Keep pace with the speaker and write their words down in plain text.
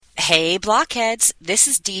Hey Blockheads, this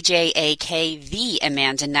is DJ AK the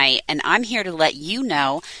Amanda Knight, and I'm here to let you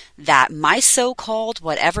know that My So-Called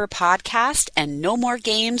Whatever podcast and No More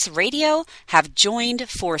Games Radio have joined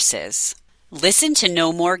forces. Listen to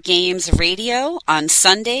No More Games Radio on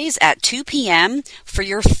Sundays at 2 p.m. for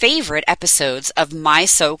your favorite episodes of My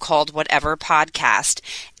So-Called Whatever podcast,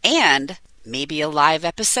 and maybe a live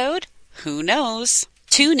episode? Who knows?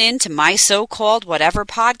 Tune in to My So-Called Whatever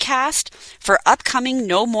podcast for upcoming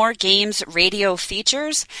No More Games radio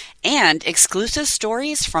features and exclusive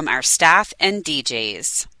stories from our staff and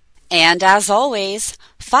DJs. And as always,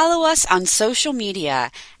 follow us on social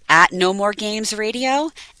media at No More Games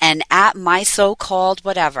Radio and at My So-Called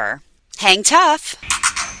Whatever. Hang tough!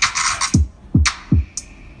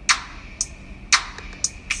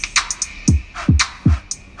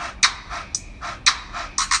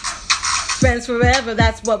 Friends forever,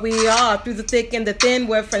 that's what we are. Through the thick and the thin,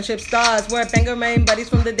 we're friendship stars. We're banger main buddies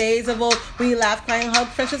from the days of old. We laugh, cry, and hug,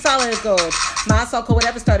 friendship solid as gold. My so-called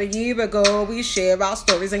whatever started a year ago. We share our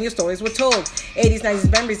stories and your stories were told. 80s,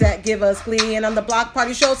 90s memories that give us glee. And on the block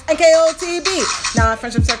party shows and KOTB. Now our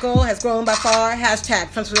friendship circle has grown by far. Hashtag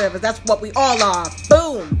friends forever, that's what we all are.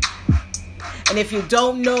 Boom! And if you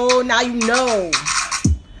don't know, now you know.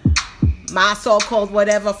 My so-called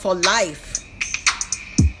whatever for life.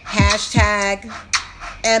 Hashtag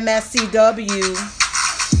MSCW.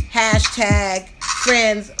 Hashtag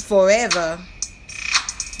friends forever.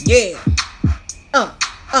 Yeah.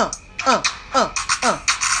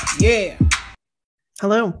 Yeah.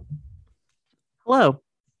 Hello. Hello.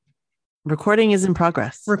 Recording is in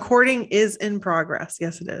progress. Recording is in progress.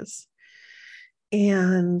 Yes, it is.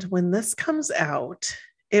 And when this comes out,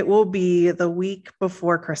 it will be the week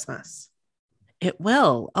before Christmas. It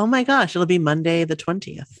will. Oh my gosh. It'll be Monday the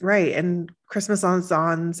 20th. Right. And Christmas is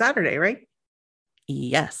on Saturday, right?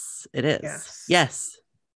 Yes, it is. Yes.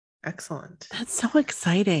 Excellent. That's so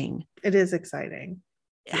exciting. It is exciting.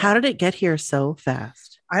 How did it get here so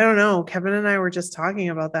fast? I don't know. Kevin and I were just talking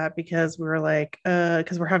about that because we were like,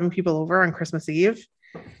 because we're having people over on Christmas Eve,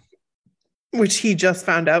 which he just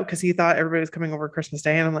found out because he thought everybody was coming over Christmas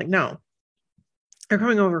Day. And I'm like, no, they're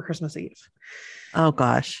coming over Christmas Eve. Oh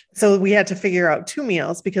gosh. So we had to figure out 2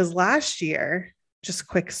 meals because last year, just a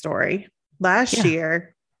quick story. Last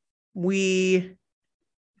year, we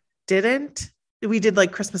did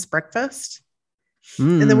like Christmas breakfast.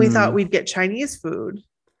 And then we thought we'd get Chinese food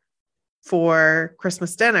for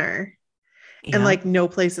Christmas dinner. And like no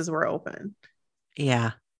places were open.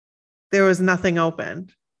 Yeah. There was nothing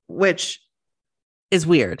open, which is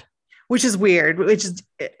weird. I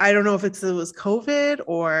don't know if it was COVID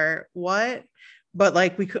or what. But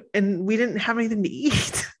like we didn't have anything to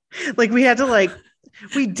eat. Like we had to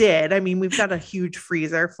we did. I mean, we've got a huge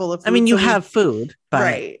freezer full of food. I mean, you have food.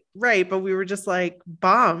 But... Right. But we were just like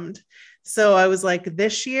bummed. So I was like,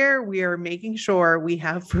 this year we are making sure we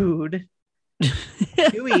have food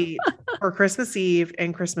to eat for Christmas Eve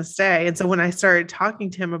and Christmas Day. And so when I started talking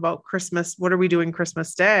to him about Christmas, what are we doing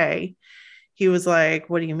Christmas Day? He was like,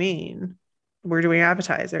 what do you mean? We're doing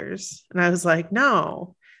appetizers. And I was like,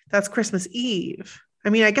 no. That's Christmas Eve. I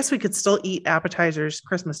mean, I guess we could still eat appetizers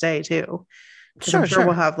Christmas Day too. I'm sure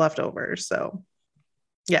we'll have leftovers. So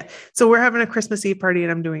yeah. So we're having a Christmas Eve party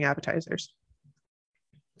and I'm doing appetizers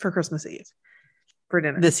for Christmas Eve for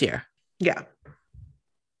dinner. This year. Yeah.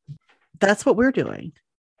 That's what we're doing.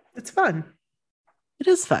 It's fun. It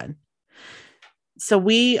is fun. So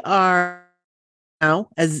we are now,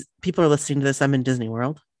 as people are listening to this, I'm in Disney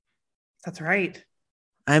World. That's right.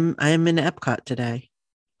 I'm in Epcot today.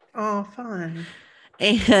 Oh, fun.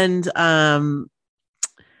 And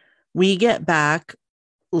we get back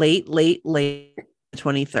late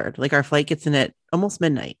 23rd. Like our flight gets in at almost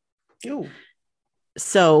midnight. Ooh.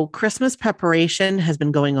 So Christmas preparation has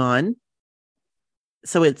been going on.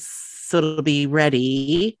 So it'll be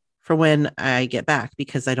ready for when I get back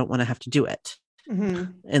because I don't want to have to do it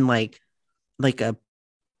in like a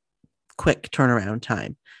quick turnaround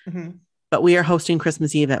time. Mm-hmm. But we are hosting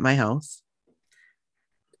Christmas Eve at my house.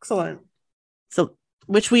 Excellent. So,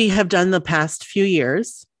 which we have done the past few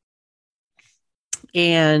years.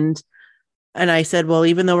 And I said, well,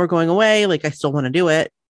 even though we're going away, like I still want to do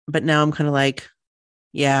it. But now I'm kind of like,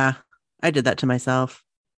 yeah, I did that to myself.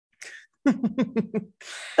 But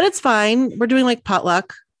it's fine. We're doing like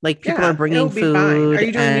potluck. Like people are bringing food. Fine. Are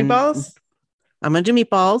you doing meatballs? I'm going to do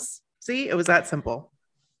meatballs. See, it was that simple.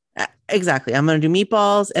 Exactly. I'm going to do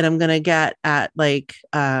meatballs and I'm going to get at like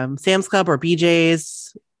Sam's Club or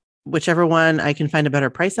BJ's, whichever one I can find a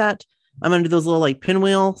better price at. I'm going to do those little like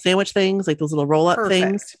pinwheel sandwich things, like those little roll up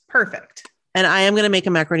things. Perfect. And I am going to make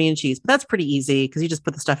a macaroni and cheese, but that's pretty easy because you just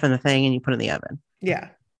put the stuff in the thing and you put it in the oven. Yeah.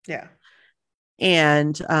 Yeah.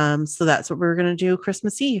 And so that's what we're going to do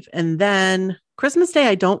Christmas Eve. And then Christmas Day,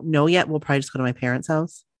 I don't know yet. We'll probably just go to my parents'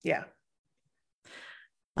 house. Yeah.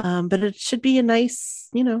 But it should be a nice,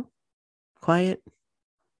 quiet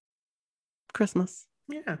Christmas.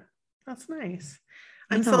 Yeah. That's nice.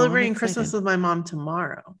 I I'm know, celebrating I'm Christmas excited. with my mom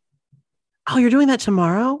tomorrow. Oh, you're doing that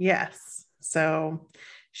tomorrow? Yes. So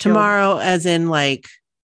Tomorrow, as in like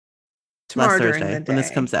tomorrow last during Thursday the day when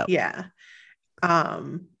this comes out. Yeah.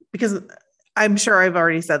 Because I'm sure I've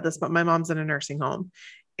already said this, but my mom's in a nursing home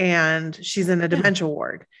and she's in a dementia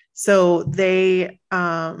ward. So they,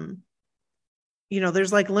 there's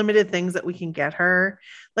like limited things that we can get her.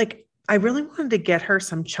 Like, I really wanted to get her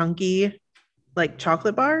some chunky, like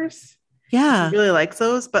chocolate bars. Yeah. She really likes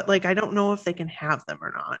those, but like, I don't know if they can have them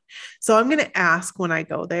or not. So I'm going to ask when I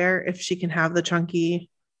go there if she can have the chunky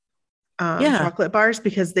chocolate bars,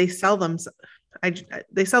 because they sell them.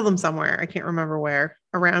 They sell them somewhere. I can't remember where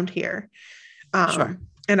around here. Sure.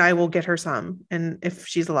 And I will get her some, and if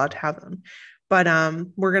she's allowed to have them. But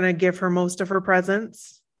we're going to give her most of her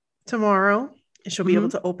presents tomorrow. She'll be able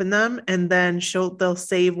to open them, and then they'll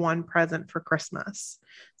save one present for Christmas.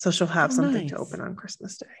 So she'll have something to open on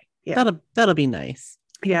Christmas Day. Yeah. That'll be nice.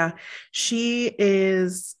 Yeah. She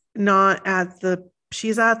is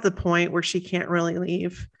she's at the point where she can't really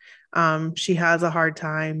leave. She has a hard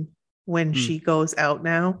time when she goes out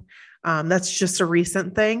now. That's just a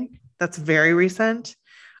recent thing. That's very recent.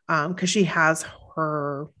 Because she has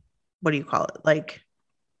her, what do you call it? Like,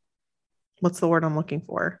 what's the word I'm looking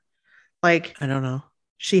for? Like, I don't know.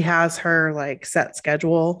 She has her like set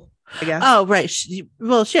schedule, I guess. Oh, right. She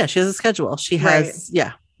has a schedule. She has,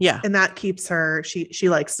 right. Yeah. And that keeps her, she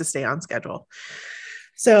likes to stay on schedule.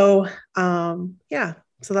 So, so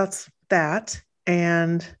that's that.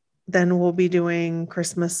 And then we'll be doing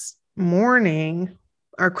Christmas morning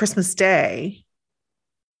or Christmas Day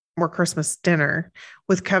or Christmas dinner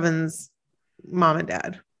with Kevin's mom and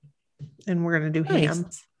dad. And we're going to do ham.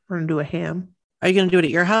 We're going to do a ham. Are you going to do it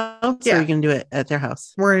at your house? Yeah. Or are you going to do it at their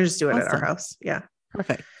house? We're going to just do it at our house. Yeah.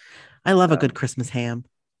 Perfect. I love a good Christmas ham.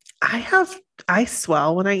 I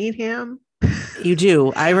swell when I eat ham. You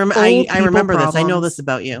do. I remember problems. this. I know this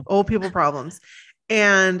about you. Old people problems.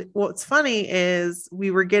 And what's funny is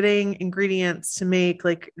we were getting ingredients to make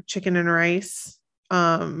like chicken and rice,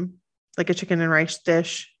 like a chicken and rice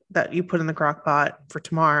dish that you put in the crock pot for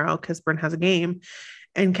tomorrow because Bryn has a game.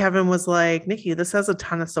 And Kevin was like, Nikki, this has a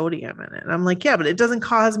ton of sodium in it. And I'm like, yeah, but it doesn't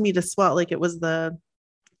cause me to swell like it was the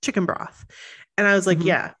chicken broth. And I was like,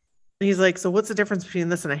 yeah. And he's like, so what's the difference between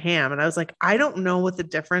this and a ham? And I was like, I don't know what the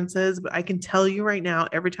difference is, but I can tell you right now,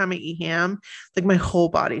 every time I eat ham, like my whole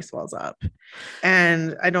body swells up.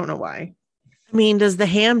 And I don't know why. I mean, does the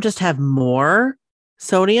ham just have more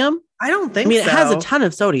sodium? I don't think so. It has a ton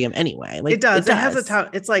of sodium anyway. Like, it does. It has a ton.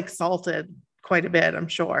 It's like salted quite a bit, I'm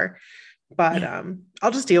sure. But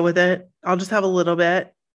I'll just deal with it. I'll just have a little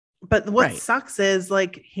bit. But what sucks is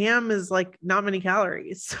like ham is like not many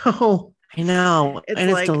calories. So I know. It's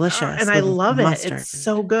and like, it's delicious. And I love mustard. it. It's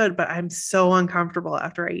so good, but I'm so uncomfortable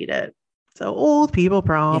after I eat it. So old people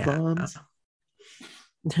problems.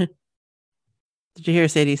 Yeah. Did you hear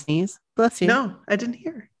Sadie sneeze? Bless you. No, I didn't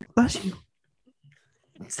hear. Bless you.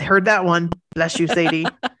 I heard that one. Bless you, Sadie.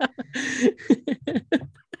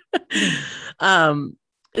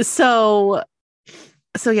 So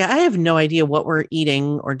yeah, I have no idea what we're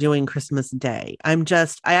eating or doing Christmas Day. I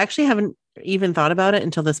actually haven't even thought about it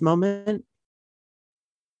until this moment.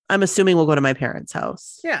 I'm assuming we'll go to my parents'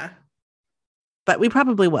 house. Yeah. But we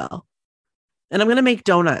probably will. And I'm going to make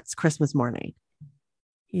donuts Christmas morning.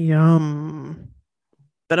 Yum.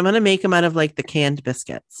 But I'm going to make them out of like the canned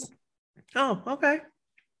biscuits. Oh, okay.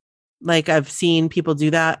 Like I've seen people do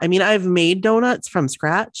that. I mean, I've made donuts from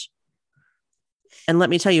scratch. And let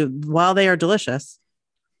me tell you, while they are delicious,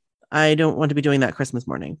 I don't want to be doing that Christmas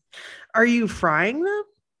morning. Are you frying them?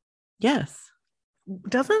 Yes.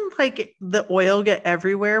 Doesn't like the oil get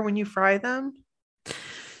everywhere when you fry them?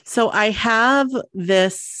 So I have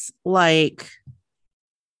this like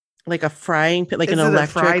a frying pan, like an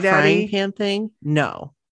electric frying pan thing.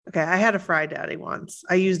 No. Okay. I had a Fry Daddy once.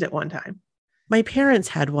 I used it one time. My parents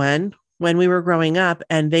had one when we were growing up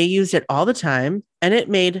and they used it all the time and it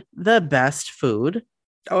made the best food.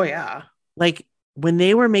 Oh yeah. Like when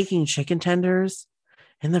they were making chicken tenders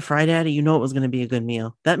in the Fry Daddy, you know, it was going to be a good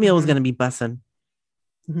meal. That meal was going to be bussin'.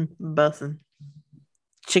 Bussin'.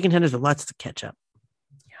 Chicken tenders with lots of ketchup.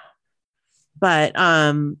 Yeah. But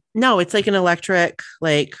no, it's like an electric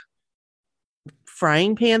like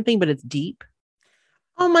frying pan thing, but it's deep.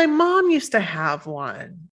 Oh, my mom used to have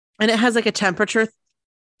one. And it has like a temperature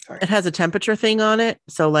Sorry. It has a temperature thing on it.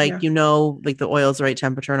 So like, Yeah. like the oil's the right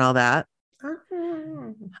temperature and all that.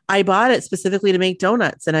 Oh. I bought it specifically to make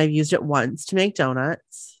donuts, and I've used it once to make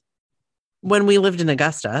donuts when we lived in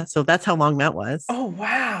Augusta. So that's how long that was. Oh,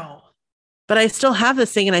 wow. But I still have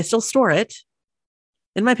this thing and I still store it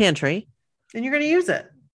in my pantry. And you're going to use it.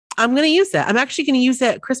 I'm going to use it. I'm actually going to use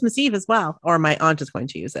it Christmas Eve as well. Or my aunt is going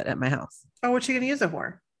to use it at my house. Oh, what you going to use it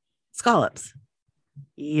for? Scallops.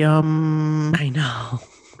 Yum. I know.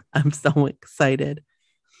 I'm so excited.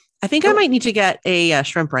 I think I might need to get a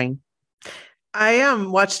shrimp ring. I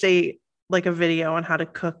watched a video on how to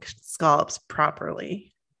cook scallops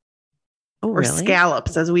properly. Oh, or really?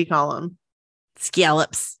 Scallops, as we call them.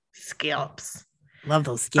 Scallops. Love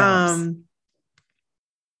those scallops.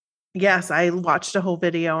 Yes, I watched a whole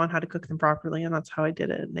video on how to cook them properly, and that's how I did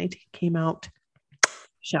it. And they came out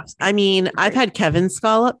chef's. I mean, great. I've had Kevin's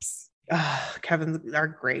scallops. Kevin's are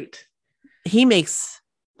great. He makes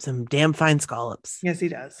some damn fine scallops. Yes, he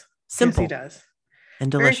does. Simple. Yes, he does. And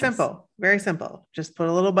delicious. Very simple. Very simple. Just put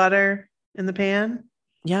a little butter in the pan.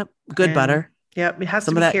 Yep. Good butter. Yep. It has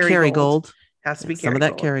some to be of that Kerrygold. Has to be some of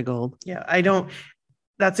that Kerrygold. Yeah. I don't.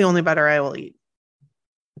 That's the only butter I will eat.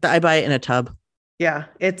 I buy it in a tub. Yeah.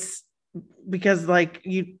 It's because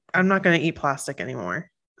I'm not going to eat plastic anymore.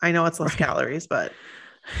 I know it's less calories, but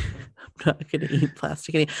I'm not going to eat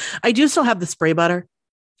plastic anymore. I do still have the spray butter.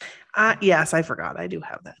 Yes, I forgot. I do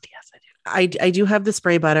have that. Yes, I do. I do have the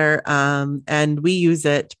spray butter, and we use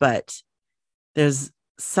it, but there's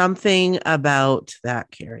something about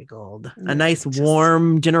that Kerrygold. A nice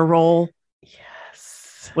warm dinner roll.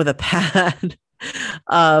 Yes. With a pad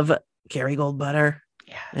of Kerrygold butter.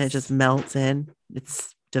 Yes. And it just melts in.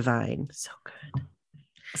 It's divine. So good.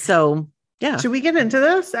 So, yeah. Should we get into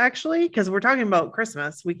this actually? Because we're talking about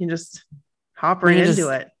Christmas. We can just hop right into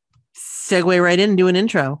it. Segue right in and do an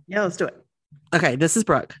intro. Yeah, let's do it. Okay, this is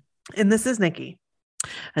Brooke. And this is Nikki.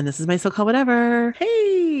 And this is my so-called whatever.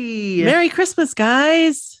 Hey. Merry Christmas,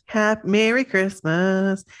 guys. Merry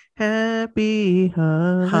Christmas. Happy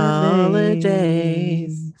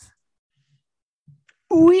holidays.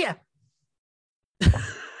 Oh, yeah.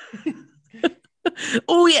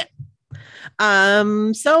 Oh, yeah.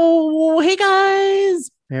 So, hey, guys.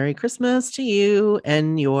 Merry Christmas to you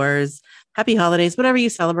and yours. Happy holidays, whatever you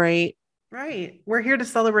celebrate. Right. We're here to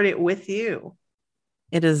celebrate it with you.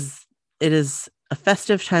 It is a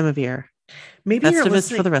festive time of year. Maybe Festivus you're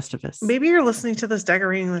listening for the rest of us. Maybe you're listening to this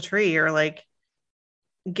decorating the tree or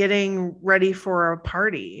getting ready for a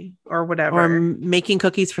party or whatever. Or making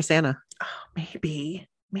cookies for Santa. Oh, maybe.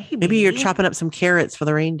 Maybe you're chopping up some carrots for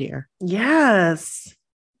the reindeer. Yes.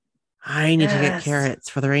 I need to get carrots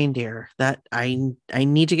for the reindeer. I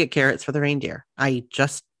need to get carrots for the reindeer.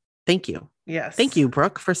 Thank you. Yes. Thank you,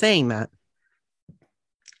 Brooke, for saying that.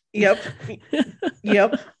 Yep.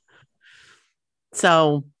 Yep.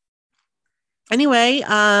 So anyway,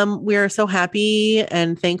 we're so happy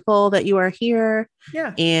and thankful that you are here.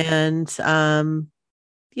 Yeah. And,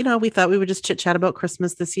 we thought we would just chit chat about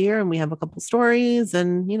Christmas this year, and we have a couple stories,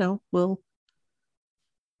 and, we'll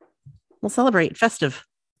celebrate. Festive.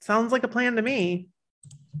 Sounds like a plan to me.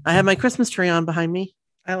 I have my Christmas tree on behind me.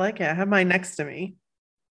 I like it. I have mine next to me.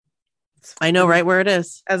 I know right where it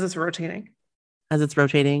is. As it's rotating.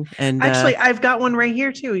 And actually, I've got one right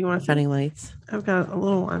here too. You want shining lights? I've got a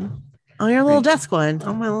little one. Oh, your little desk one.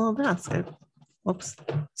 On my little desk. Oops.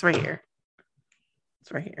 It's right here.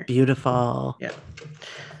 Beautiful. Yeah.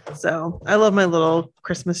 So I love my little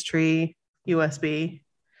Christmas tree USB.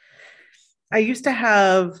 I used to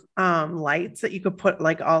have lights that you could put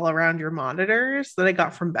all around your monitors that I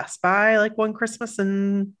got from Best Buy one Christmas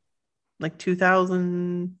in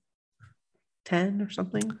 2010 or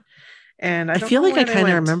something. And I feel like I kind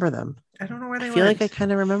of remember them. I don't know where they went. I feel like I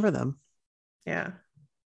kind of remember them. Yeah.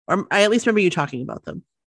 Or I at least remember you talking about them.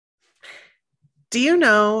 Do you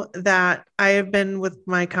know that I have been with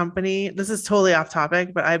my company? This is totally off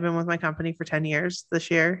topic, but I've been with my company for 10 years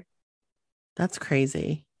this year. That's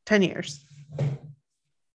crazy. 10 years.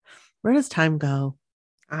 Where does time go?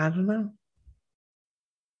 I don't know.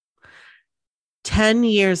 10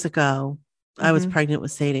 years ago, I was pregnant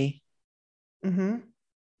with Sadie. Mm-hmm.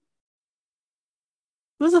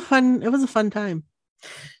 It was a fun time.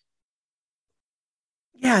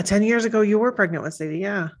 Yeah, 10 years ago, you were pregnant with Sadie.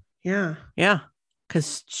 Yeah. Yeah. Yeah.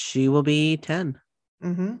 Because she will be 10.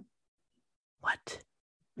 Mm-hmm. What?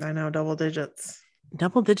 I know, double digits.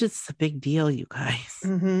 Double digits is a big deal, you guys.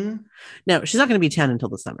 Mm-hmm. No, she's not going to be 10 until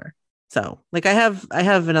the summer. So, I have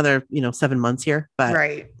another, 7 months here. But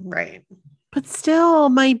right. But still,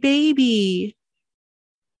 my baby.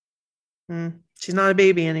 She's not a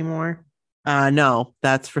baby anymore. No,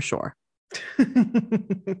 that's for sure.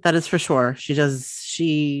 That is for sure.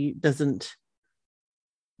 She doesn't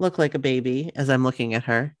look like a baby as I'm looking at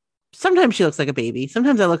her. Sometimes she looks like a baby.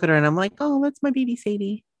 Sometimes I look at her and I'm like, oh, that's my baby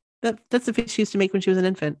Sadie. That's the face she used to make when she was an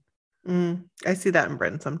infant. I see that in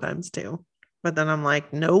Bryn sometimes too. But then I'm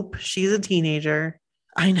like, nope, she's a teenager.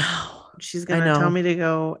 I know. She's going to tell me to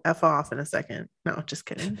go F off in a second. No, just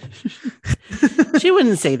kidding. She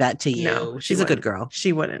wouldn't say that to you. No, she's a good girl.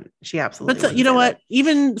 She wouldn't. She absolutely But wouldn't. You know what?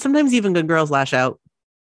 Sometimes even good girls lash out.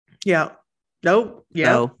 Yeah. Nope.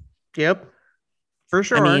 Yeah. So, yep. For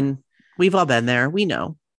sure. I mean, we've all been there. We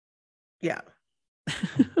know. Yeah.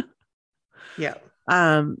 Yeah.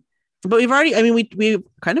 But we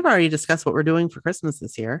kind of already discussed what we're doing for Christmas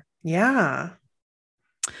this year. Yeah.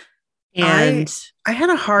 And I had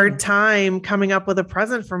a hard time coming up with a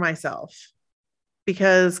present for myself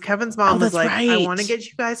because Kevin's mom was like, right. I want to get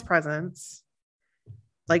you guys presents.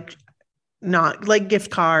 Like, not like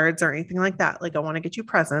gift cards or anything like that. Like, I want to get you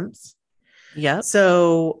presents. Yeah.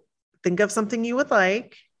 So think of something you would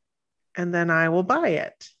like, and then I will buy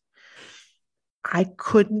it. I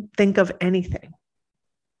couldn't think of anything.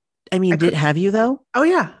 I mean, have you though? Oh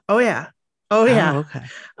yeah. Oh yeah. Oh yeah. Oh, okay.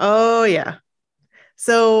 Oh yeah.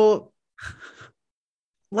 So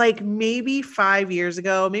like maybe 5 years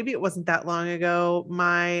ago, maybe it wasn't that long ago,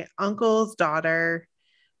 my uncle's daughter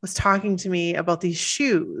was talking to me about these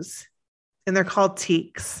shoes, and they're called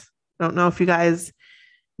Teaks. I don't know if you guys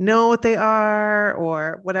know what they are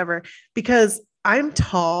or whatever, because I'm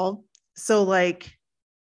tall. So like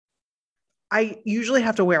I usually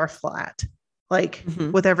have to wear a flat, like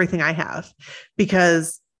with everything I have,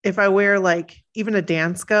 because if I wear like even a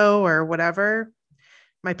Dansko or whatever,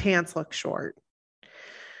 my pants look short.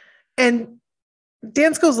 And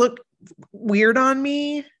Danskos look weird on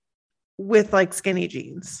me with like skinny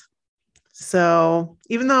jeans. So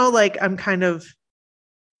even though like I'm kind of,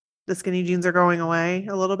 the skinny jeans are going away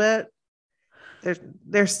a little bit,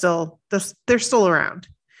 they're still around.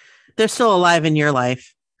 They're still alive in your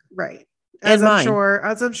life. Right. And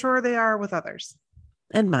I'm sure they are with others.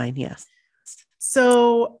 And mine, yes.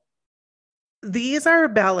 So these are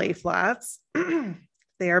ballet flats.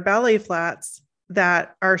 They are ballet flats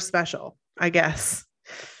that are special, I guess.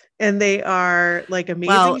 And they are like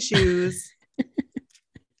amazing shoes.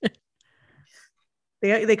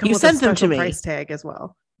 They come with a special price tag as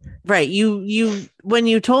well. Right. You when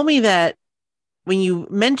you told me that, when you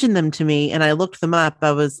mentioned them to me and I looked them up,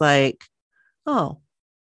 I was like, oh,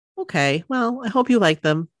 okay. Well, I hope you like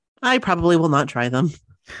them. I probably will not try them.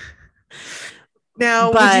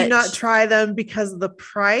 Now, would you not try them because of the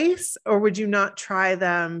price, or would you not try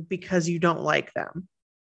them because you don't like them?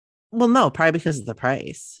 Well, no, probably because of the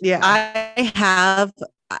price. Yeah.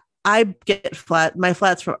 I get my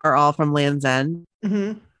flats are all from Land's End,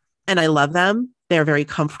 and I love them. They're very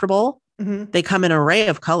comfortable. They come in an array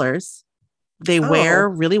of colors. They wear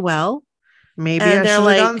really well. Maybe I should have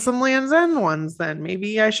gotten some Land's End ones then.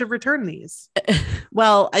 Maybe I should return these.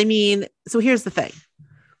 Well, I mean, so here's the thing.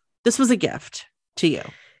 This was a gift to you.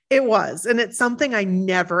 It was. And it's something I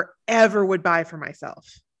never, ever would buy for myself.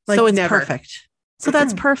 Like, so it's perfect. So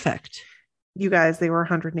that's perfect. You guys, they were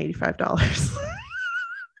 $185.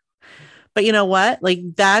 But you know what? Like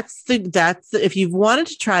that's if you've wanted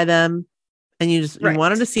to try them and you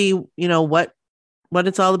wanted to see, what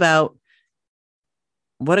it's all about.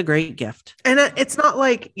 What a great gift. And it's not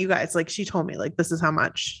like, you guys, like she told me like, this is how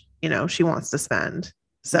much, she wants to spend.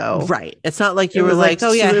 So, right. It's not like you were like,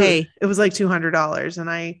 oh yeah, hey, it was like $200. And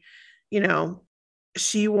I,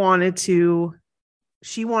 she wanted to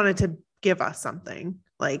give us something,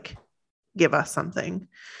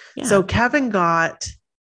 Yeah. So Kevin got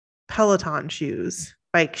Peloton shoes,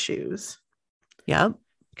 bike shoes. Yeah.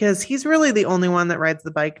 Because he's really the only one that rides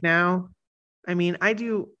the bike now. I mean, I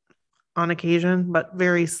do on occasion, but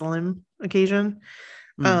very slim occasion.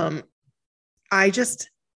 I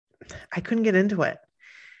couldn't get into it.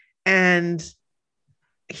 And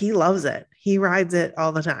he loves it. He rides it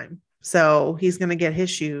all the time. So he's going to get his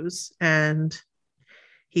shoes and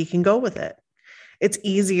he can go with it. It's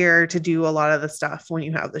easier to do a lot of the stuff when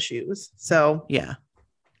you have the shoes. So yeah,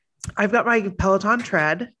 I've got my Peloton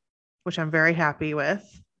tread, which I'm very happy with.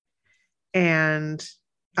 And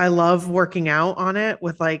I love working out on it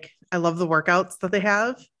I love the workouts that they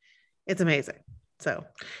have. It's amazing. So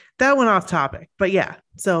that went off topic, but yeah.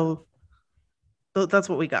 So that's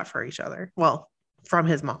what we got for each other. Well, from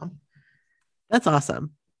his mom. That's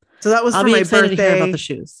awesome. So that was for my birthday. To hear about the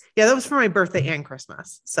shoes. Yeah, that was for my birthday and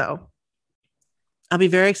Christmas. So I'll be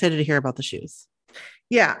very excited to hear about the shoes.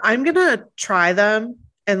 Yeah, I'm going to try them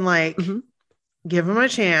and give them a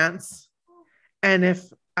chance. And if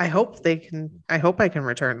I hope I can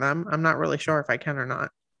return them. I'm not really sure if I can or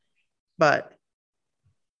not, but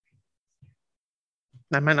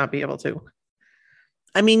I might not be able to.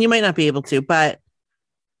 I mean, you might not be able to, but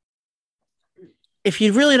if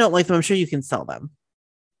you really don't like them, I'm sure you can sell them.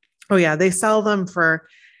 Oh yeah, they sell them for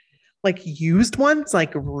like used ones,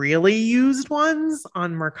 like really used ones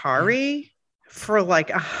on Mercari for like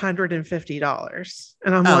 $150.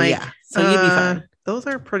 And I'm like, yeah. So you'd be fine. Those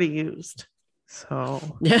are pretty used. So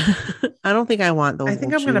yeah, I don't think I want those. I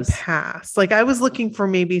think I'm going to pass. Like I was looking for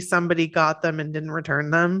maybe somebody got them and didn't return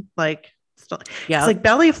them. Like, yeah, it's like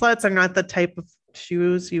belly flats are not the type of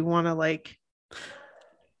shoes you want to like.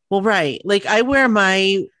 Well, right. Like I wear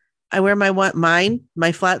my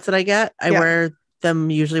flats that I get. I wear them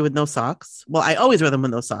usually with no socks. Well, I always wear them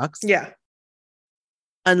with no socks. Yeah.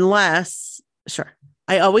 I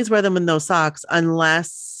always wear them with no socks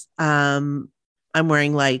unless I'm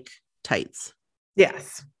wearing like tights.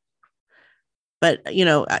 Yes. But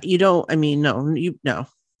no.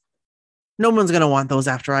 No one's going to want those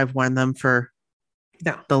after I've worn them for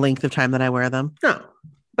the length of time that I wear them. No.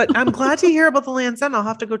 But I'm glad to hear about the Lands' End. I'll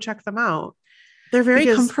have to go check them out. They're very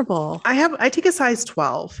comfortable. I take a size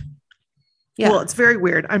 12. Yeah. Well, it's very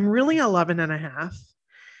weird. I'm really 11 and a half.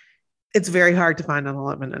 It's very hard to find an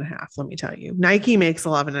 11 and a half. Let me tell you, Nike makes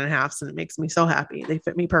 11 and a half and it makes me so happy. They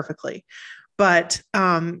fit me perfectly. But,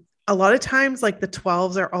 a lot of times like the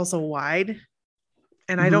 12s are also wide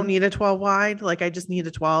and I don't need a 12 wide. Like I just need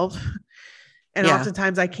a 12. And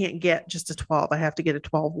oftentimes I can't get just a 12. I have to get a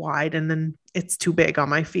 12 wide and then it's too big on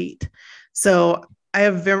my feet. So I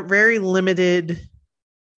have very limited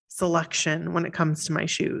selection when it comes to my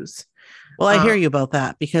shoes. Well, I hear you about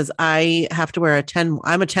that because I have to wear a 10.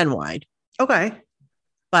 I'm a 10 wide. Okay.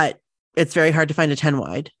 But it's very hard to find a 10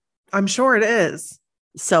 wide. I'm sure it is.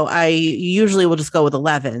 So I usually will just go with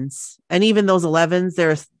 11s. And even those 11s,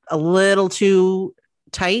 they're a little too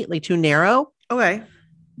tight, like too narrow. Okay.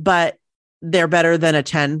 But they're better than a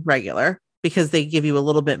 10 regular because they give you a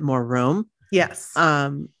little bit more room. Yes.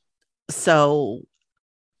 So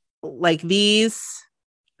like these,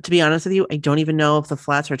 to be honest with you, I don't even know if the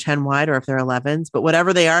flats are 10 wide or if they're 11s, but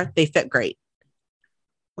whatever they are, they fit great.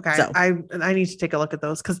 Okay. So I need to take a look at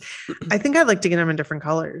those because I think I'd like to get them in different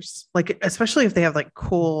colors, like especially if they have like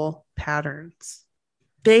cool patterns.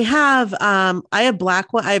 They have I have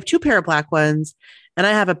black one. I have 2 pair of black ones and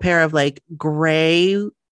I have a pair of like gray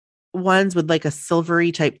ones with like a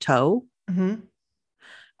silvery type toe. Mm-hmm.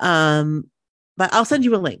 But I'll send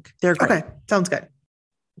you a link. They're great. Okay. Sounds good.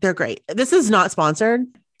 They're great. This is not sponsored.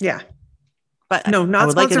 Yeah. But no, not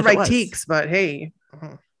sponsored by Teeks, but hey.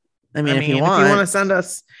 I mean, if you want to send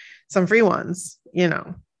us some free ones,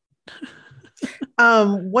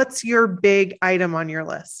 what's your big item on your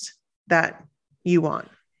list that you want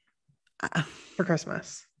for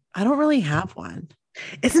Christmas? I don't really have one.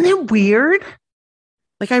 Isn't it weird?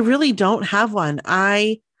 Like, I really don't have one.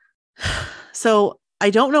 So I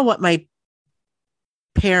don't know what my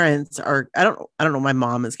parents are. I don't know what my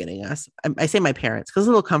mom is getting us. I say my parents because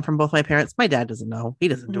it'll come from both my parents. My dad doesn't know. He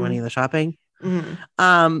doesn't do any of the shopping.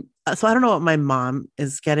 Mm-hmm. So I don't know what my mom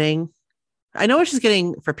is getting. I know what she's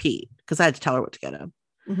getting for Pete because I had to tell her what to get him.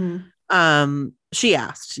 Mm-hmm. She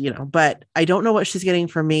asked, but I don't know what she's getting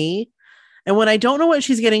for me. And when I don't know what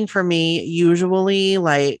she's getting for me, usually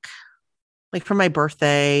like for my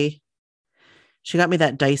birthday, she got me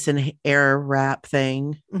that Dyson Air Wrap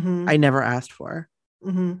thing. Mm-hmm. I never asked for.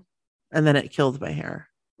 Mm-hmm. And then it killed my hair.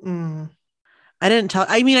 Mm. I didn't tell.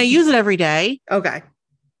 I mean, I use it every day. Okay.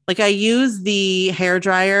 Like I use the hair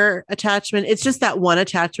dryer attachment. It's just that one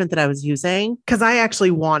attachment that I was using. Because I actually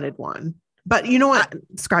wanted one. But you know what?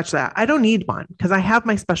 Scratch that. I don't need one because I have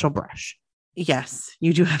my special brush. Yes,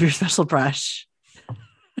 you do have your special brush.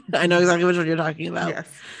 I know exactly which one you're talking about. Yes.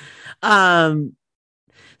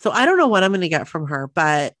 So I don't know what I'm going to get from her,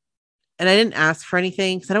 and I didn't ask for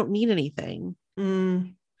anything because I don't need anything.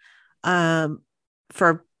 Mm.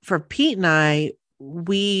 For Pete and I,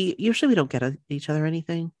 we don't get each other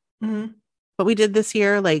anything, but we did this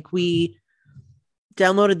year. Like we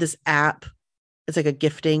downloaded this app. It's like a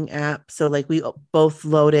gifting app. So like we both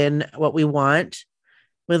load in what we want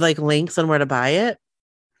with like links on where to buy it.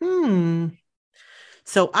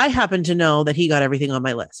 So I happen to know that he got everything on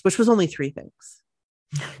my list, which was only 3 things.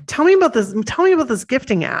 Tell me about this. Tell me about this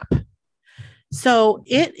gifting app. So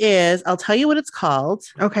it is, I'll tell you what it's called.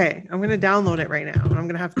 Okay. I'm going to download it right now. I'm going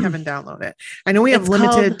to have Kevin download it. I know we have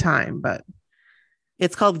limited time, but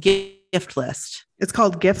it's called Gift List. It's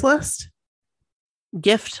called Gift List?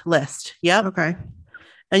 Gift List. Yep. Okay.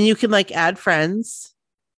 And you can like add friends.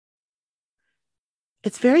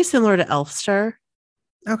 It's very similar to Elfster.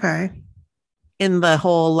 Okay. in the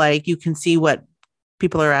whole, like, you can see what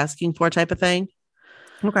people are asking for type of thing.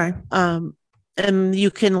 Okay. And you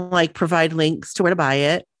can like provide links to where to buy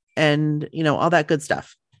it and, you know, all that good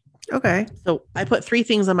stuff. Okay. So I put 3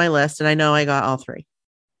 things on my list and I know I got all 3.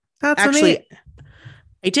 That's actually amazing.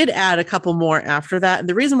 I did add a couple more after that. And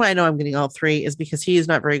the reason why I know I'm getting all 3 is because he is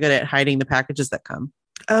not very good at hiding the packages that come.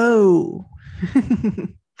 Oh,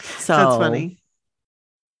 So that's funny.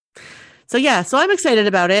 So yeah, so I'm excited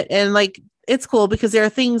about it. And like, it's cool because there are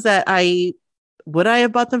things that would I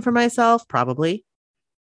have bought them for myself? Probably.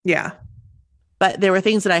 Yeah. But there were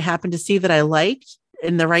things that I happened to see that I liked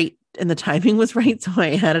and the timing was right. So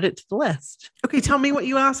I added it to the list. Okay. Tell me what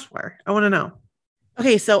you asked for. I want to know.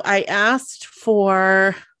 Okay. So I asked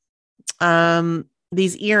for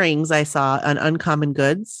these earrings I saw on Uncommon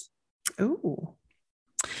Goods. Ooh.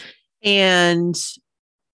 And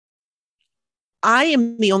I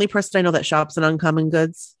am the only person I know that shops in Uncommon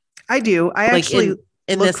Goods. I do. I like actually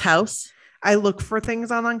in this house. I look for things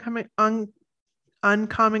on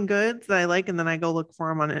Uncommon Goods that I like, and then I go look for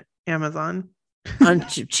them on Amazon. On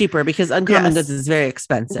cheaper because Uncommon Goods is very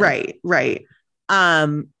expensive. Right.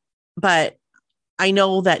 But I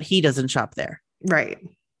know that he doesn't shop there. Right.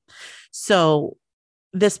 So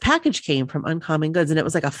this package came from Uncommon Goods and it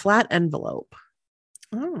was like a flat envelope.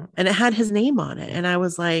 Oh. And it had his name on it. And I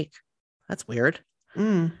was like, that's weird.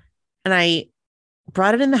 Mm. And I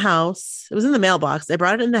brought it in the house. It was in the mailbox. I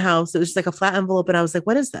brought it in the house. It was just like a flat envelope. And I was like,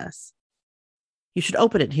 what is this? You should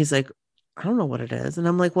open it. And he's like, I don't know what it is. And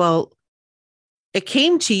I'm like, well, it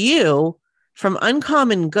came to you from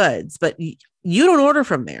Uncommon Goods, but you don't order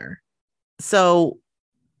from there. So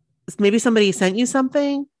maybe somebody sent you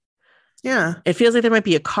something. Yeah. It feels like there might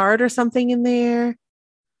be a card or something in there.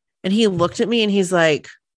 And he looked at me and he's like,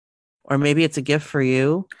 or maybe it's a gift for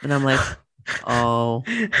you. And I'm like, oh,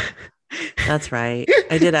 that's right.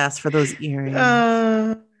 I did ask for those earrings.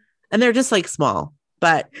 And they're just like small,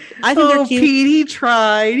 but I think they're cute. Pete, he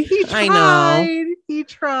tried. I know. He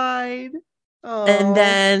tried. Oh. And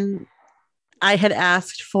then I had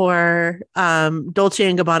asked for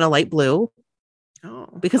Dolce & Gabbana light blue. Oh,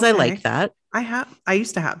 because I like that. I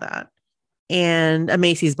used to have that. And a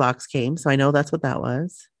Macy's box came, so I know that's what that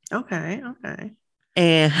was. Okay.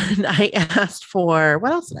 And I asked for,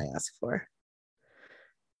 what else did I ask for?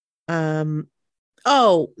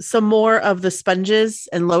 Some more of the sponges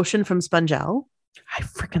and lotion from Spongelle. I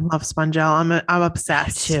freaking love Spongelle. I'm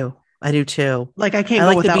obsessed. I do too. Like I can't go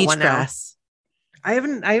like with the that beach one grass. I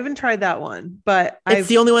haven't tried that one, but it's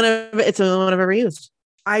the only one I've ever used.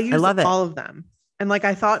 I love it. All of them. And like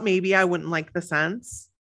I thought maybe I wouldn't like the scents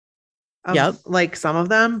of like some of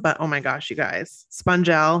them, but oh my gosh, you guys,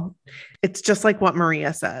 Spongelle, it's just like what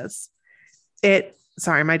Maria says.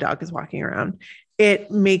 Sorry, my dog is walking around.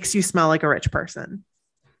 It makes you smell like a rich person.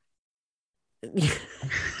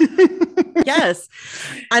 Yes.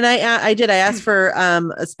 And I asked for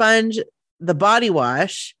a sponge, the body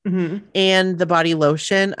wash, and the body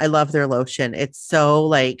lotion. I love their lotion. It's so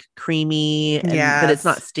like creamy, but it's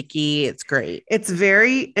not sticky. It's great.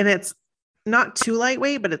 It's not too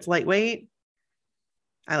lightweight, but it's lightweight.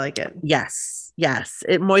 I like it. Yes.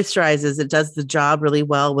 It moisturizes. It does the job really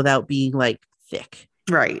well without being like thick.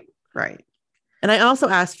 Right. And I also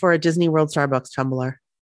asked for a Disney World Starbucks tumbler.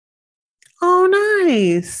 Oh,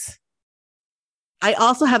 nice. I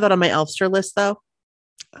also have that on my Elfster list though.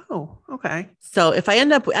 Oh, okay. So if I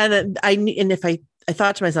end up, I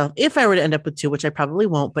thought to myself, if I were to end up with 2, which I probably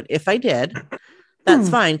won't, but if I did, that's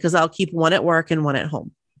fine. Cause I'll keep one at work and one at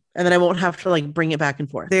home. And then I won't have to like bring it back and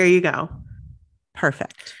forth. There you go.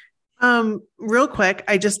 Perfect. Real quick,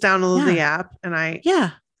 I just downloaded the app and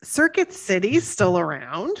Circuit City's still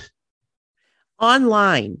around.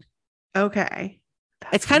 Online. Okay.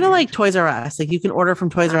 It's kind of like Toys R Us. Like you can order from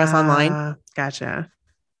Toys R Us online. Gotcha.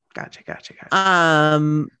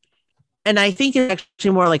 And I think it's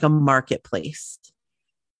actually more like a marketplace.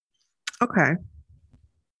 Okay.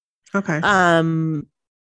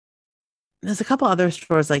 There's a couple other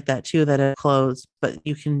stores like that too that are closed, but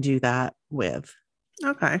you can do that with.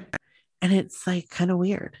 Okay. And it's like kind of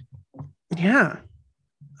weird. Yeah.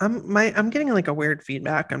 I'm getting like a weird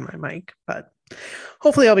feedback on my mic, but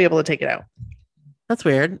hopefully I'll be able to take it out. That's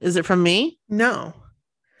weird. Is it from me? No.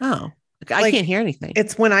 Oh, I can't hear anything.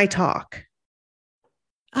 It's when I talk.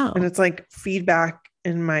 Oh. And it's like feedback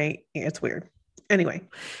in my ear. It's weird. Anyway.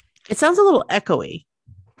 It sounds a little echoey.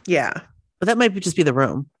 Yeah. But that might just be the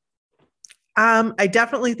room. I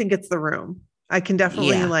definitely think it's the room. I can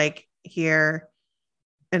definitely like hear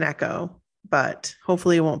an echo, but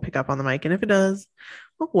hopefully it won't pick up on the mic. And if it does,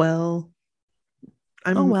 oh well.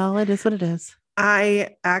 It is what it is.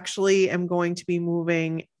 I actually am going to be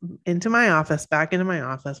moving into my office, back into my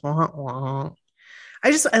office. Wah, wah.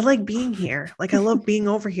 I like being here. Like I love being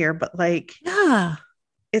over here, but like Yeah.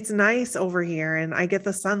 it's nice over here and I get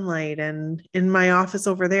the sunlight, and in my office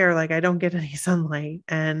over there, like I don't get any sunlight.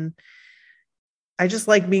 And I just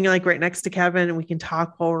like being like right next to Kevin and we can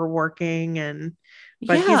talk while we're working.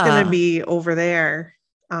 But he's gonna be over there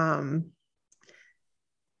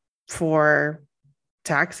for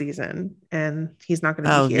tax season and he's not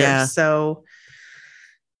gonna be here. Yeah. So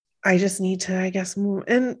I just need to, I guess, move,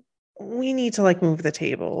 and we need to like move the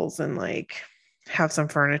tables and like have some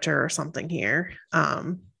furniture or something here. I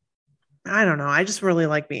don't know. I just really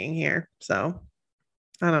like being here. So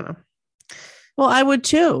I don't know. Well, I would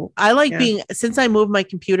too. I like being, since I moved my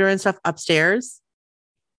computer and stuff upstairs.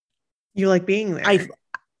 You like being there.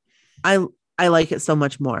 I like it so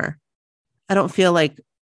much more. I don't feel like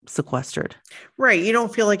sequestered. Right. You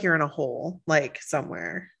don't feel like you're in a hole, like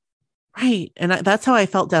somewhere. Right. And that's how I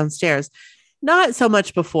felt downstairs. Not so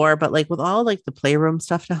much before, but like with all like the playroom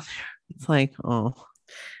stuff down there, it's like, oh.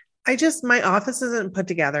 My office isn't put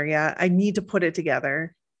together yet. I need to put it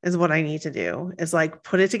together is what I need to do, is like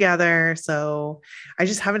put it together. So I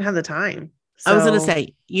just haven't had the time. So, I was going to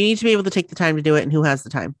say, you need to be able to take the time to do it, and who has the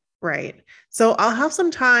time? Right. So I'll have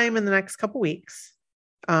some time in the next couple weeks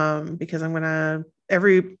because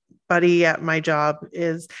everybody at my job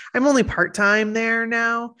I'm only part-time there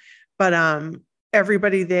now, but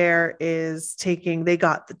everybody there they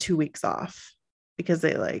got the 2 weeks off because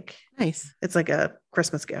they like, nice. It's like a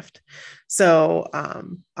Christmas gift. So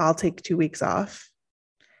I'll take 2 weeks off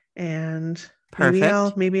and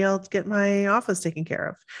maybe I'll get my office taken care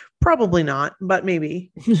of. Probably not, but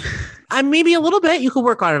maybe. Maybe a little bit. You could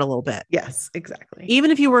work on it a little bit. Yes, exactly.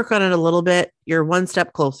 Even if you work on it a little bit, you're one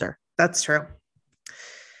step closer. That's true.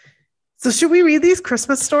 So should we read these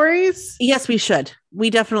Christmas stories? Yes, we should. We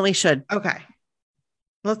definitely should. Okay.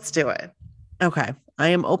 Let's do it. Okay. I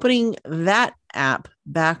am opening that app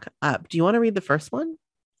back up. Do you want to read the first one?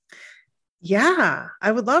 Yeah,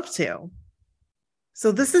 I would love to.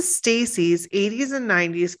 So this is Stacy's 80s and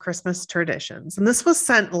 90s Christmas traditions. And this was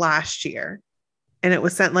sent last year. And it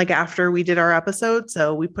was sent like after we did our episode.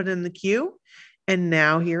 So we put it in the queue. And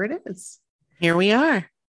now here it is. Here we are.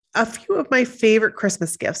 A few of my favorite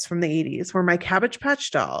Christmas gifts from the 80s were my Cabbage Patch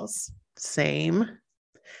dolls. Same.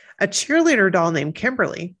 A cheerleader doll named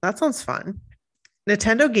Kimberly. That sounds fun.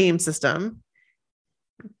 Nintendo game system.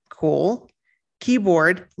 Cool.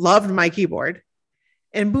 Keyboard. Loved my keyboard.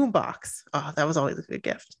 And boombox. Oh, that was always a good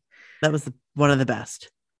gift. That was one of the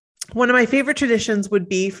best. One of my favorite traditions would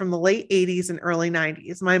be from the late 80s and early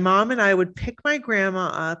 90s. My mom and I would pick my grandma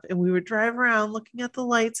up and we would drive around looking at the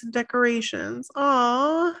lights and decorations.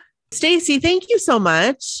 Aw. Stacy, thank you so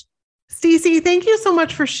much. Stacy, thank you so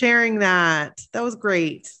much for sharing that. That was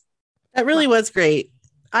great. That really was great.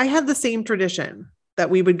 I had the same tradition that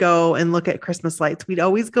we would go and look at Christmas lights. We'd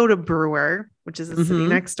always go to Brewer, which is a city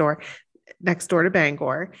next door to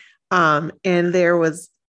Bangor. And there was,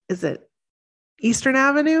 is it Eastern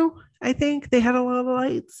Avenue? I think they had a lot of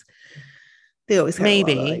lights. They always had a lot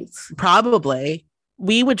of lights. Probably.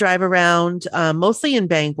 We would drive around mostly in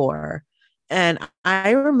Bangor. And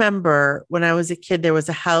I remember when I was a kid, there was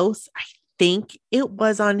a house, I think it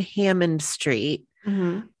was on Hammond Street.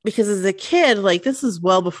 Mm-hmm. Because as a kid, like this is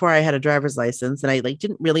well before I had a driver's license and I like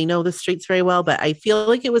didn't really know the streets very well, but I feel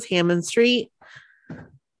like it was Hammond Street.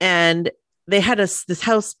 And they had this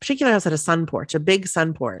particular house had a sun porch, a big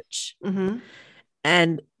sun porch. Mm-hmm.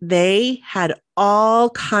 And they had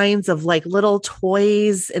all kinds of like little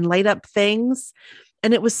toys and light up things.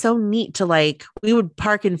 And it was so neat to like, we would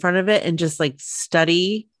park in front of it and just like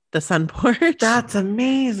study the sun porch. That's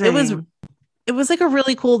amazing. It was like a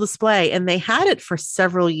really cool display, and they had it for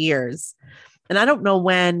several years. And I don't know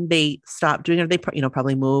when they stopped doing it. They,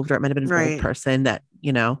 probably moved, or it might've been an old person that,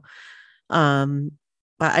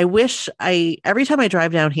 but I wish every time I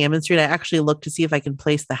drive down Hammond Street, I actually look to see if I can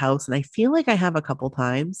place the house. And I feel like I have a couple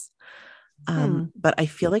times. But I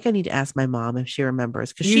feel like I need to ask my mom if she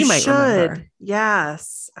remembers, because she might remember.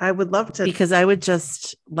 Yes, I would love to. Because I would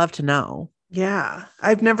just love to know. Yeah,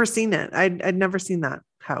 I've never seen it. I'd never seen that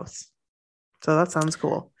house. So that sounds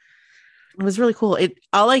cool. It was really cool. It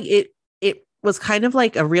was kind of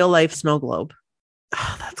like a real life snow globe.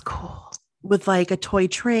 Oh, that's cool. With like a toy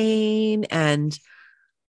train, and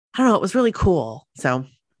I don't know, it was really cool. So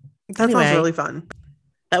that sounds really fun.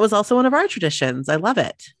 That was also one of our traditions. I love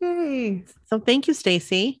it. Yay. So thank you,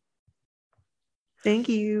 Stacy. Thank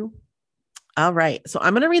you. All right. So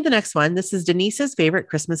I'm going to read the next one. This is Denise's favorite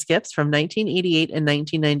Christmas gifts from 1988 and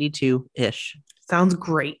 1992-ish. Sounds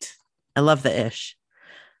great. I love the ish.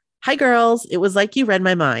 Hi, girls. It was like you read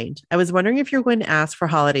my mind. I was wondering if you were going to ask for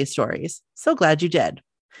holiday stories. So glad you did.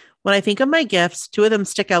 When I think of my gifts, 2 of them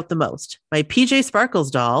stick out the most. My PJ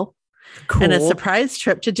Sparkles doll and a surprise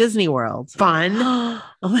trip to Disney World. Fun. Oh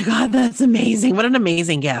my God, that's amazing. What an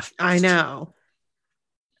amazing gift. I know.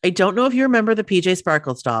 I don't know if you remember the PJ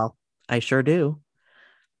Sparkles doll. I sure do.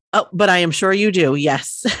 Oh, but I am sure you do.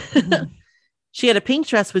 Yes. Mm-hmm. She had a pink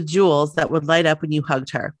dress with jewels that would light up when you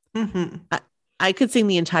hugged her. Mm-hmm. I could sing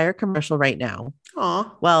the entire commercial right now.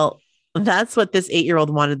 Aw. Well, that's what this 8-year-old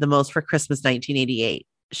wanted the most for Christmas 1988.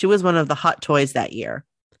 She was one of the hot toys that year.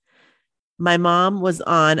 My mom was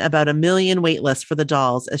on about 1 million wait lists for the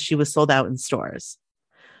dolls as she was sold out in stores.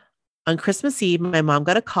 On Christmas Eve, my mom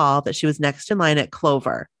got a call that she was next in line at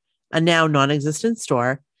Clover, a now non-existent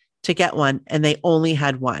store, to get one, and they only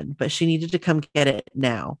had one, but she needed to come get it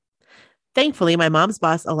now. Thankfully, my mom's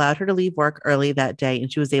boss allowed her to leave work early that day,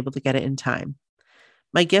 and she was able to get it in time.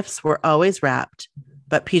 My gifts were always wrapped,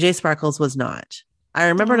 but PJ Sparkles was not. I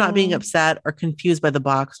remember not being upset or confused by the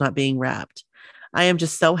box not being wrapped. I am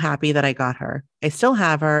just so happy that I got her. I still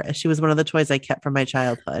have her, as she was one of the toys I kept from my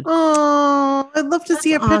childhood. Oh, I'd love to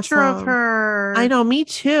see a picture of her. I know, me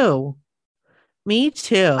too. Me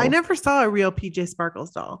too. I never saw a real PJ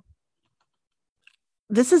Sparkles doll.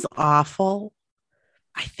 This is awful.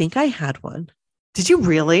 I think I had one. Did you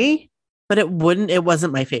really? But it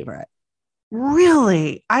wasn't my favorite.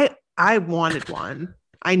 Really? I wanted one.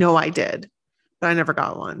 I know I did, but I never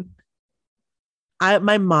got one.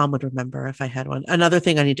 My mom would remember if I had one. Another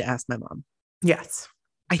thing I need to ask my mom. Yes.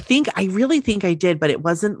 I really think I did, but it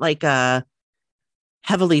wasn't like a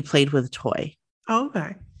heavily played with toy.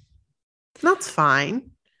 Okay. That's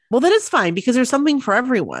fine. Well, that is fine because there's something for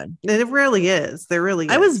everyone. It really is. There really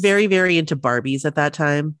is. I was very, very into Barbies at that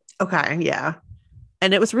time. Okay. Yeah.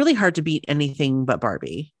 And it was really hard to beat anything but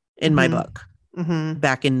Barbie in my book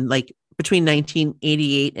back in like between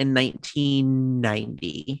 1988 and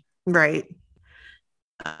 1990. Right.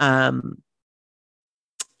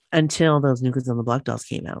 Until those New Kids on the Block dolls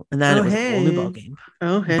came out. And then it was a whole new ballgame.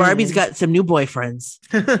 Oh, hey. Barbie's got some new boyfriends.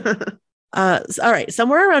 All right.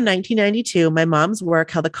 Somewhere around 1992, my mom's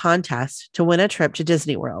work held a contest to win a trip to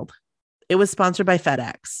Disney World. It was sponsored by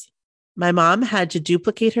FedEx. My mom had to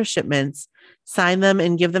duplicate her shipments, sign them,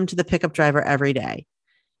 and give them to the pickup driver every day.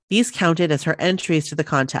 These counted as her entries to the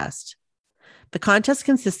contest. The contest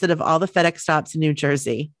consisted of all the FedEx stops in New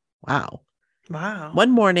Jersey. Wow.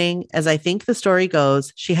 One morning, as I think the story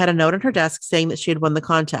goes, she had a note on her desk saying that she had won the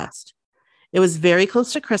contest. It was very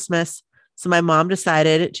close to Christmas, so my mom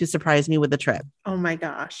decided to surprise me with a trip. Oh my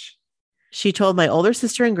gosh. She told my older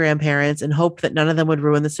sister and grandparents and hoped that none of them would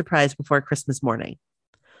ruin the surprise before Christmas morning.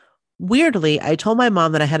 Weirdly, I told my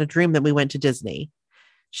mom that I had a dream that we went to Disney.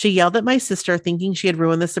 She yelled at my sister, thinking she had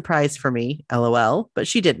ruined the surprise for me, LOL, but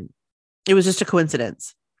she didn't. It was just a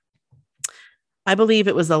coincidence. I believe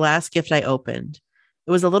it was the last gift I opened.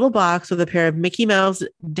 It was a little box with a pair of Mickey Mouse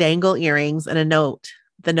dangle earrings and a note.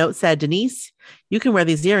 The note said, "Denise, you can wear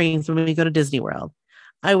these earrings when we go to Disney World."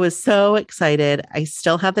 I was so excited. I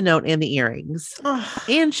still have the note and the earrings. Oh,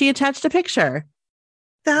 and she attached a picture.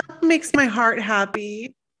 That makes my heart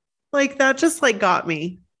happy. Like that just like got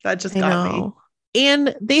me. That just got me.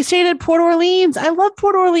 And they stayed at Port Orleans. I love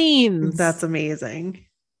Port Orleans. That's amazing.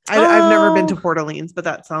 I've never been to Port Orleans, but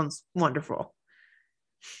that sounds wonderful.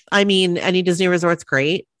 I mean, any Disney resort's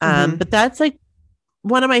great. But that's like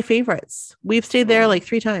one of my favorites. We've stayed there like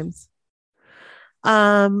 3 times.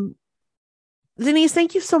 Denise,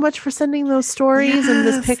 thank you so much for sending those stories and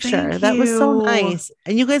this picture. That was so nice.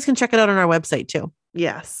 And you guys can check it out on our website too.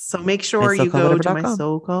 Yes. So make sure you go to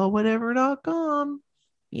mysocallwhatever.com.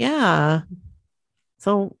 Yeah.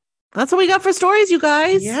 So that's what we got for stories, you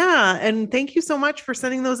guys. Yeah. And thank you so much for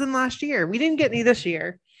sending those in last year. We didn't get any this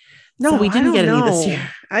year. No, we didn't get any this year.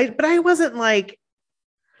 But I wasn't like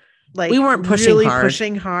we weren't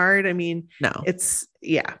pushing hard. I mean, no,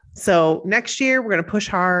 yeah. So next year we're going to push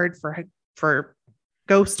hard for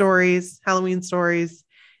ghost stories, Halloween stories,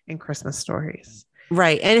 and Christmas stories.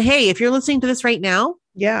 Right. And hey, if you're listening to this right now,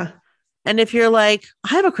 yeah. And if you're like, I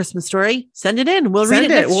have a Christmas story, send it in. We'll read it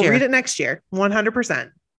next year. We'll read it next year.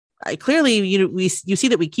 100%. Clearly, you see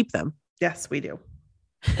that we keep them. Yes, we do.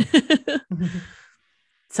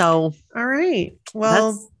 So, all right.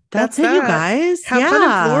 Well, that's it, you guys. Have fun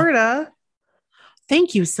in Florida.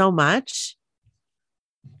 Thank you so much.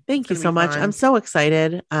 Thank you so much. I'm so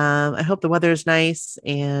excited. I hope the weather's nice,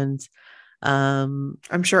 and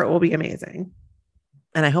I'm sure it will be amazing.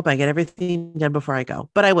 And I hope I get everything done before I go,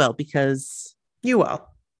 but I will, because you will.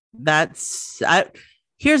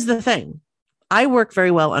 Here's the thing. I work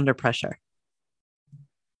very well under pressure.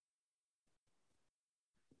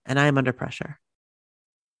 and I am under pressure.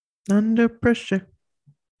 Under pressure.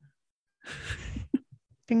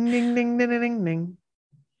 Ding, ding, ding, ding, ding, ding.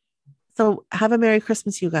 So have a Merry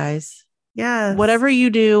Christmas, you guys. Yeah. Whatever you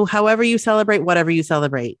do, however you celebrate, whatever you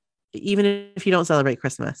celebrate, even if you don't celebrate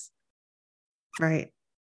Christmas. Right.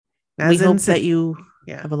 We hope that you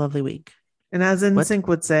Yeah. have a lovely week. And as NSYNC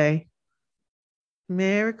would say,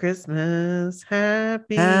 Merry Christmas,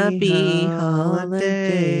 Happy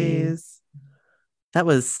holidays. That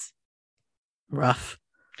was rough.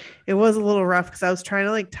 It was a little rough because I was trying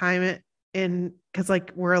to like time it in because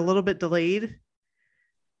like we're a little bit delayed.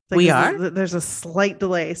 Like, we are? There's a slight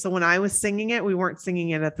delay. So when I was singing it, we weren't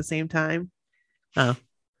singing it at the same time. Oh.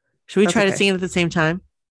 Should we try to sing it at the same time?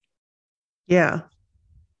 Yeah.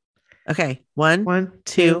 Okay. 1,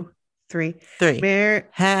 2, 3.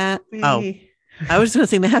 Happy. Oh. I was going to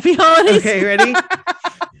sing the Happy Holidays. Okay, ready?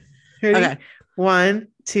 Ready? Okay. 1,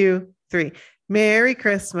 2, 3. Merry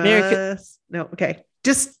Christmas. No, okay.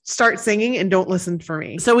 Just start singing and don't listen for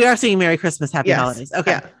me. So we are singing Merry Christmas, Happy Holidays.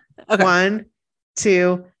 Okay. Yeah. Okay. 1,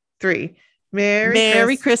 2, 3.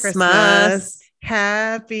 Merry Christmas.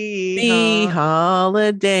 Happy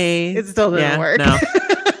holidays. It still didn't work. No.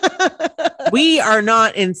 We are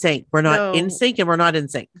not in sync. We're not in sync and we're not in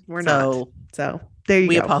sync. We're not. So there you go.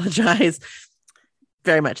 We apologize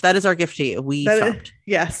very much. That is our gift to you. We stopped.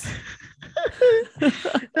 Yes.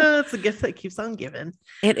 It's a gift that keeps on giving.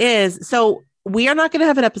 It is. So we are not going to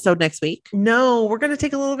have an episode next week. No, we're going to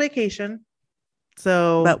take a little vacation.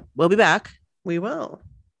 So, but we'll be back. We will.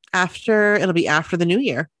 It'll be after the new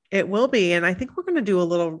year. It will be. And I think we're going to do a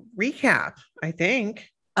little recap. I think.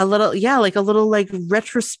 Like a little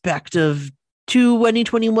retrospective to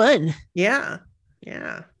 2021. Yeah.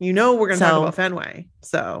 Yeah. We're going to talk about Fenway.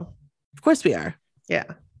 So of course we are. Yeah.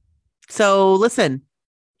 So listen,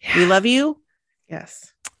 we love you.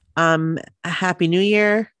 Yes. A happy new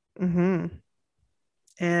year. Mm-hmm.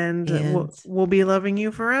 And we'll be loving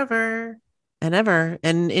you forever and ever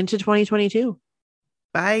and into 2022.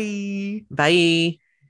 Bye. Bye.